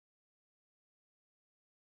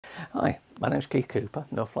Hi, my name is Keith Cooper,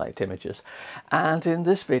 Northlight Images, and in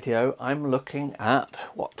this video I'm looking at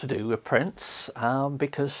what to do with prints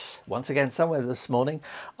because once again somewhere this morning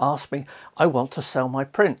asked me, I want to sell my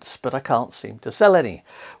prints but I can't seem to sell any.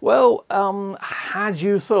 Well, had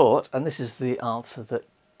you thought, and this is the answer that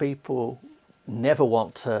people never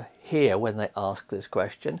want to hear when they ask this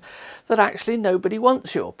question, that actually nobody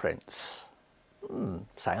wants your prints?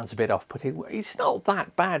 Sounds a bit off-putting. It's not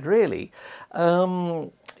that bad really.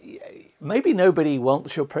 Maybe nobody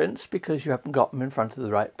wants your prints because you haven't got them in front of the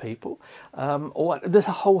right people, or there's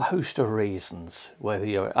a whole host of reasons, whether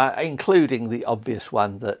you're including the obvious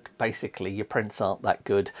one that basically your prints aren't that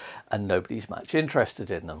good and nobody's much interested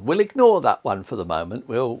in them. We'll ignore that one for the moment.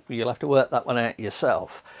 You'll have to work that one out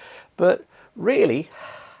yourself. But really,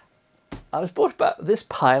 I was brought about this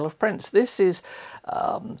pile of prints. This is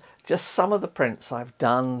just some of the prints I've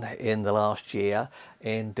done in the last year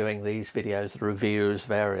in doing these videos, reviews,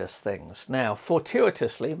 various things. Now,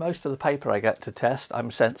 fortuitously, most of the paper I get to test,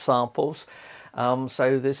 I'm sent samples.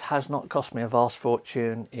 So this has not cost me a vast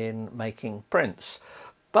fortune in making prints.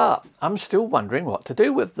 But I'm still wondering what to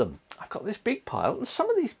do with them. I've got this big pile, and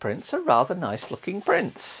some of these prints are rather nice looking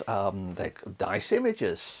prints. They're nice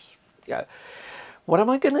images. Yeah. What am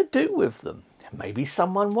I going to do with them? Maybe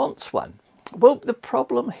someone wants one. Well, the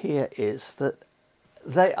problem here is that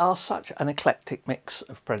they are such an eclectic mix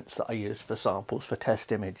of prints that I use for samples, for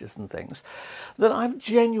test images and things, that I've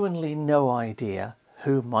genuinely no idea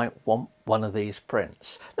who might want one of these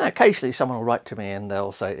prints. Now, occasionally someone will write to me and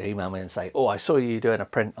they'll email me and say, oh, I saw you doing a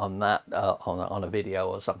print on that, on a video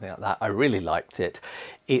or something like that. I really liked it.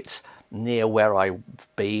 It's near where I've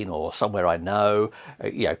been or somewhere I know,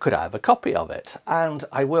 could I have a copy of it? And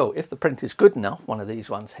I will, if the print is good enough, one of these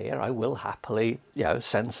ones here, I will happily,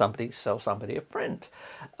 sell somebody a print.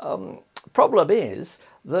 Problem is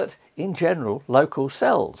that in general, local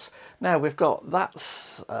sells. Now we've got,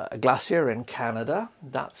 that's a glacier in Canada,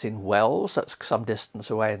 that's in Wells, that's some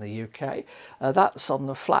distance away in the UK, that's on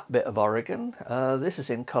the flat bit of Oregon, this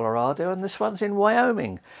is in Colorado, and this one's in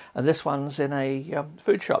Wyoming, and this one's in a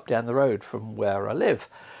food shop down the road from where I live.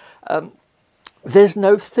 There's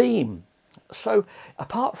no theme. So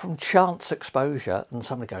apart from chance exposure and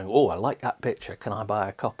somebody going, oh, I like that picture, can I buy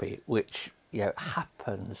a copy? Which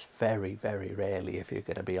happens very, very rarely, if you're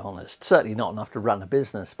going to be honest. Certainly not enough to run a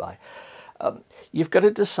business by. You've got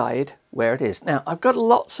to decide where it is. Now, I've got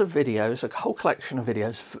lots of videos, a whole collection of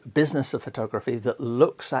videos, business of photography, that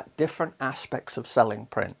looks at different aspects of selling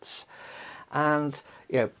prints. And,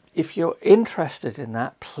 if you're interested in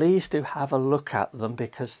that, please do have a look at them,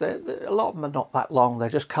 because a lot of them are not that long. They're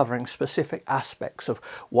just covering specific aspects of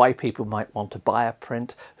why people might want to buy a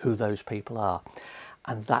print, who those people are.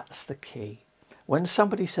 And that's the key. When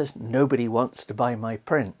somebody says nobody wants to buy my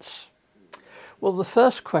prints, well, the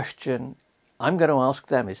first question I'm going to ask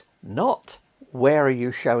them is not where are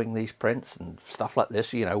you showing these prints and stuff like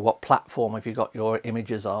this, what platform have you got your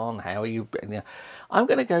images on, how are you, I'm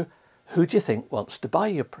going to go, who do you think wants to buy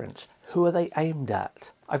your prints? Who are they aimed at?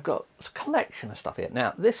 I've got a collection of stuff here.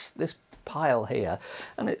 Now, this pile here,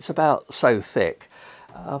 and it's about so thick,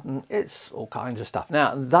 it's all kinds of stuff.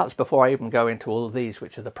 Now, that's before I even go into all of these,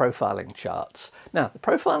 which are the profiling charts. Now, the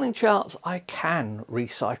profiling charts I can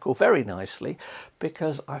recycle very nicely,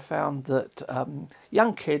 because I found that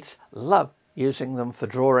young kids love using them for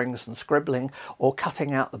drawings and scribbling, or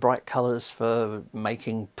cutting out the bright colours for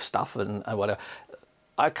making stuff and whatever.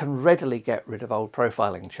 I can readily get rid of old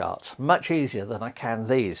profiling charts, much easier than I can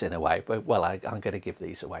these in a way. But, well, I'm going to give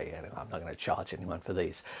these away anyway. I'm not going to charge anyone for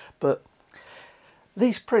these. But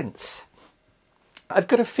these prints, I've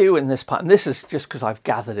got a few in this part, and this is just because I've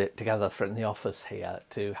gathered it together from the office here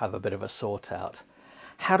to have a bit of a sort out.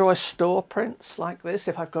 How do I store prints like this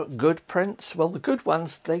if I've got good prints? Well, the good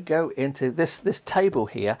ones, they go into this table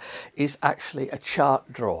here is actually a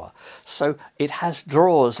chart drawer. So it has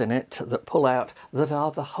drawers in it that pull out that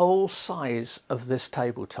are the whole size of this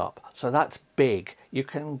tabletop. So that's big. You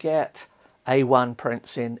can get A1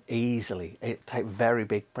 prints in easily. It take very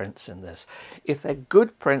big prints in this. If they're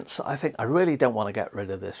good prints, I think I really don't want to get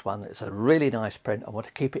rid of this one. It's a really nice print. I want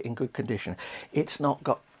to keep it in good condition. It's not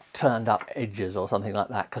got turned up edges or something like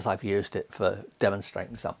that because I've used it for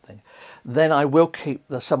demonstrating something. Then I will keep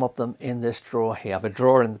some of them in this drawer here. I have a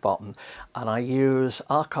drawer in the bottom, and I use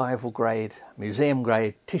archival grade, museum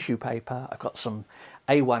grade tissue paper. I've got some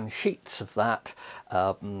A1 sheets of that,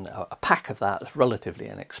 a pack of that is relatively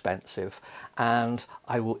inexpensive, and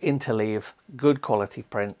I will interleave good quality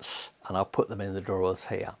prints and I'll put them in the drawers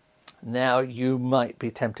here. Now you might be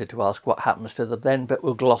tempted to ask what happens to them then, but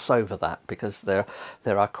we'll gloss over that because there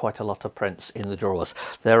are quite a lot of prints in the drawers.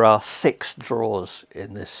 There are 6 drawers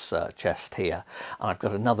in this chest here, and I've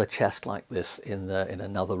got another chest like this in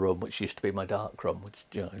another room, which used to be my dark room, which is,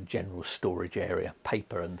 you know, general storage area,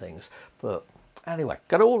 paper and things. But anyway,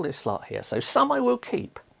 got all this lot here, so some I will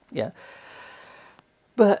keep, yeah.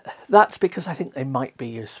 But that's because I think they might be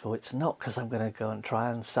useful. It's not because I'm going to go and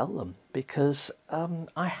try and sell them, because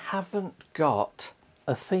I haven't got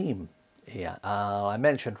a theme here. I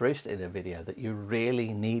mentioned recently in a video that you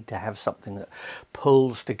really need to have something that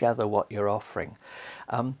pulls together what you're offering.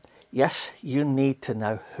 Yes, you need to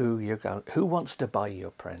know who wants to buy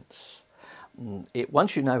your prints.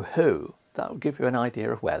 Once you know who, that will give you an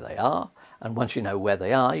idea of where they are. And once you know where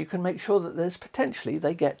they are, you can make sure that there's potentially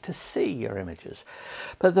they get to see your images.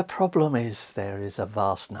 But the problem is there is a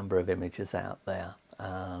vast number of images out there.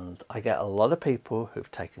 And I get a lot of people who've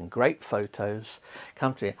taken great photos,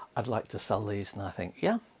 come to me, I'd like to sell these. And I think,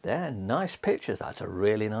 yeah, they're nice pictures. That's a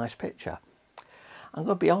really nice picture. I'm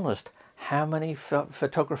going to be honest, how many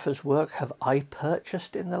photographers' work have I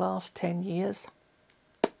purchased in the last 10 years?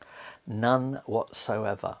 None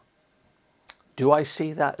whatsoever. Do I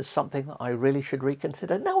see that as something that I really should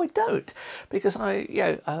reconsider? No, I don't, because I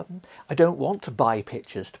don't want to buy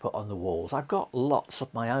pictures to put on the walls. I've got lots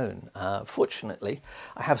of my own. Fortunately,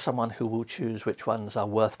 I have someone who will choose which ones are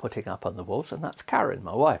worth putting up on the walls, and that's Karen,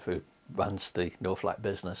 my wife, who runs the Northlight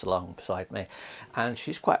business alongside me, and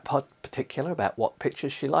she's quite particular about what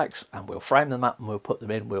pictures she likes, and we'll frame them up and we'll put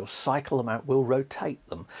them in, we'll cycle them out, we'll rotate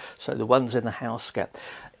them, so the ones in the house get,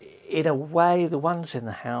 in a way, the ones in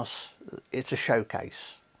the house, it's a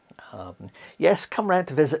showcase. Yes, come round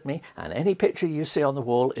to visit me, and any picture you see on the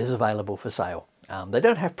wall is available for sale. They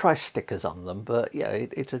don't have price stickers on them, but yeah,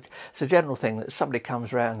 it's a general thing that somebody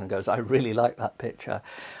comes around and goes, I really like that picture.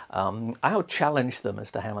 I'll challenge them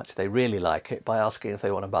as to how much they really like it by asking if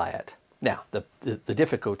they want to buy it. Now, the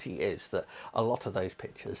difficulty is that a lot of those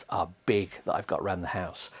pictures are big, that I've got around the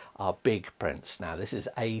house, are big prints. Now, this is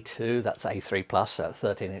A2, that's A3+, so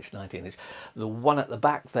 13-inch, 19-inch. The one at the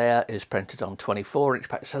back there is printed on 24-inch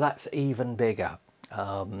paper, so that's even bigger.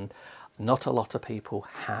 Not a lot of people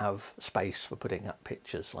have space for putting up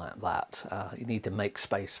pictures like that. You need to make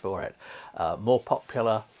space for it. More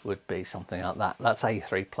popular would be something like that. That's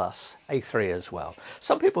A3+, A3 as well.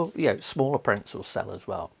 Some people, you know, smaller prints will sell as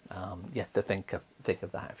well. You have to think of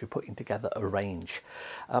that if you're putting together a range.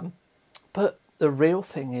 But the real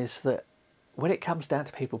thing is that when it comes down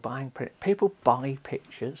to people buying print, people buy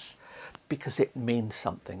pictures because it means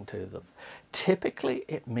something to them. Typically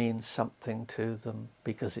it means something to them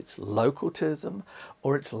because it's local to them,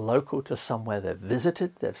 or it's local to somewhere they've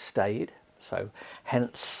visited, they've stayed. So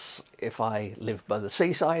hence, if I lived by the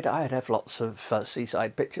seaside, I'd have lots of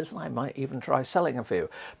seaside pictures, and I might even try selling a few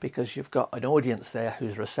because you've got an audience there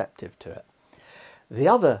who's receptive to it. The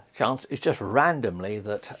other chance is just randomly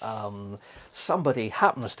that somebody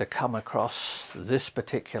happens to come across this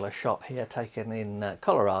particular shot here taken in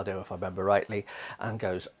Colorado, if I remember rightly, and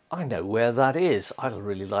goes, I know where that is. I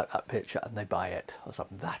really like that picture, and they buy it, or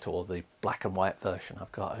something. That, or the black and white version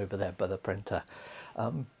I've got over there by the printer.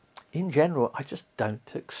 In general, I just don't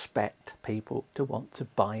expect people to want to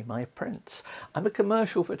buy my prints. I'm a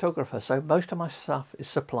commercial photographer, so most of my stuff is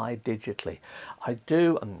supplied digitally. I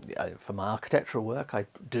do, for my architectural work, I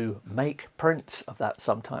do make prints of that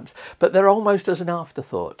sometimes, but they're almost as an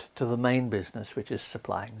afterthought to the main business, which is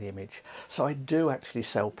supplying the image. So I do actually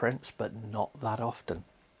sell prints, but not that often.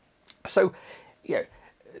 So, yeah.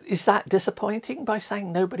 Is that disappointing by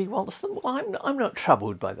saying nobody wants them? Well, I'm not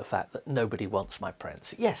troubled by the fact that nobody wants my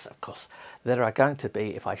prints. Yes, of course, there are going to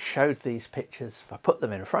be, if I showed these pictures, if I put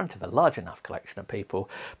them in front of a large enough collection of people,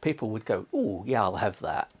 people would go, oh, yeah, I'll have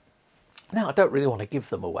that. Now, I don't really want to give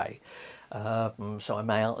them away, so I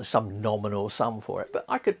may ask some nominal sum for it, but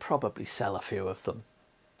I could probably sell a few of them.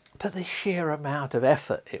 But the sheer amount of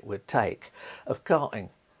effort it would take of carting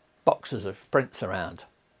boxes of prints around,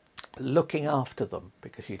 looking after them,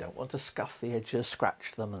 because you don't want to scuff the edges,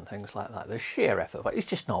 scratch them and things like that. The sheer effort, it's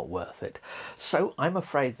just not worth it. So I'm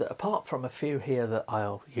afraid that apart from a few here that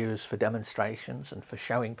I'll use for demonstrations and for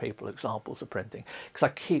showing people examples of printing, because I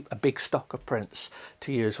keep a big stock of prints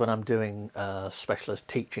to use when I'm doing specialist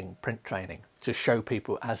teaching print training, to show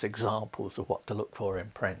people as examples of what to look for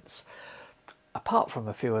in prints. apart from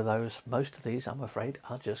a few of those, most of these, I'm afraid,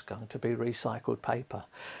 are just going to be recycled paper.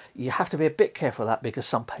 You have to be a bit careful of that because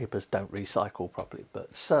some papers don't recycle properly,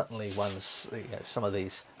 but certainly ones, you know, some of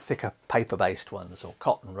these thicker paper-based ones or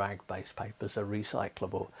cotton rag-based papers are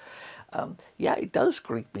recyclable. Yeah, it does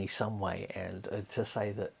grieve me some way, and to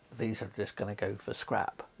say that these are just going to go for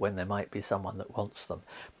scrap when there might be someone that wants them.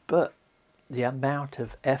 But the amount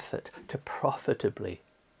of effort to profitably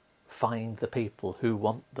find the people who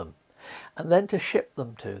want them, and then to ship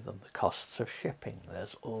them to them, the costs of shipping,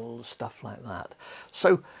 there's all stuff like that.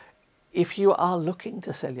 So if you are looking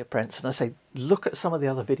to sell your prints, and I say look at some of the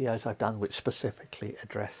other videos I've done which specifically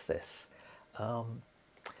address this,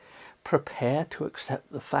 prepare to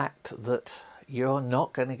accept the fact that you're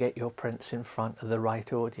not going to get your prints in front of the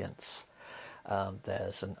right audience.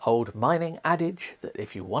 There's an old mining adage that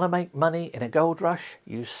if you want to make money in a gold rush,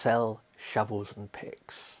 you sell shovels and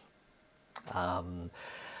picks.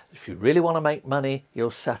 If you really want to make money,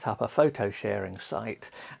 you'll set up a photo sharing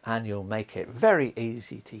site and you'll make it very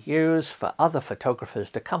easy to use for other photographers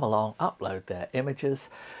to come along, upload their images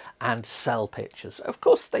and sell pictures. Of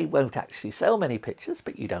course, they won't actually sell many pictures,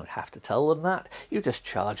 but you don't have to tell them that. You just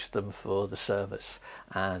charge them for the service.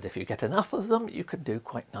 And if you get enough of them, you can do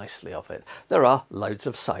quite nicely of it. There are loads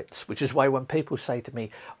of sites, which is why when people say to me,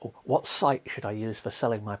 oh, what site should I use for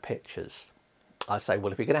selling my pictures? I say,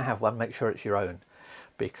 well, if you're going to have one, make sure it's your own,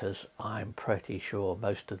 because I'm pretty sure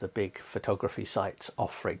most of the big photography sites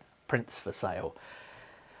offering prints for sale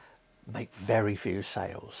make very few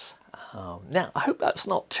sales. Now, I hope that's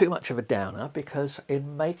not too much of a downer, because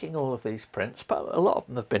in making all of these prints, but a lot of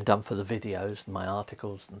them have been done for the videos and my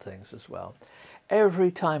articles and things as well,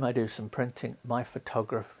 every time I do some printing, my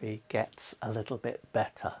photography gets a little bit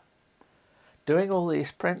better. Doing all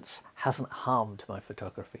these prints hasn't harmed my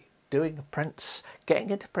photography. Doing the prints, getting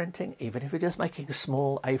into printing, even if you're just making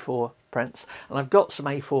small A4 prints, and I've got some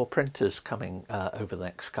A4 printers coming over the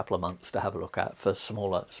next couple of months to have a look at for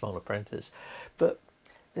smaller printers, but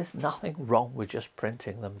there's nothing wrong with just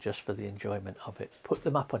printing them just for the enjoyment of it. Put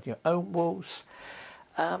them up on your own walls.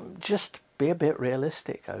 Just be a bit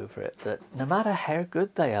realistic over it, that no matter how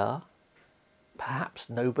good they are, perhaps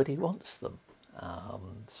nobody wants them.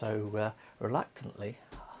 So reluctantly,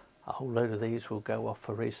 a whole load of these will go off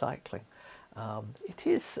for recycling. It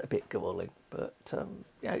is a bit galling, but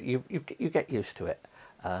you know, you get used to it.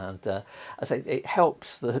 And I say it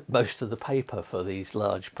helps that most of the paper for these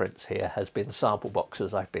large prints here has been sample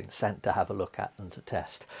boxes I've been sent to have a look at and to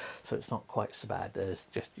test, so it's not quite so bad. There's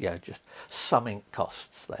just, you know, just some ink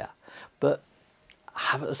costs there, but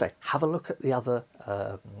have a look at the other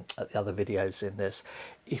videos in this.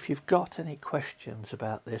 If you've got any questions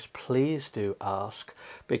about this, please do ask,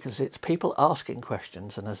 because it's people asking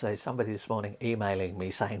questions. And as I say, somebody this morning emailing me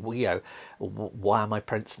saying, well, you know, why are my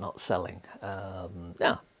prints not selling?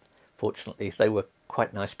 Yeah, fortunately they were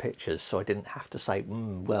quite nice pictures, so I didn't have to say,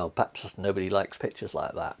 well, perhaps nobody likes pictures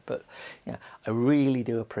like that. But yeah, I really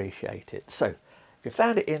do appreciate it. So if you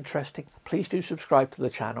found it interesting, please do subscribe to the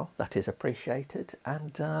channel. That is appreciated.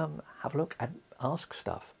 And have a look and ask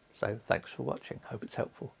stuff. So thanks for watching. Hope it's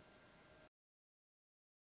helpful.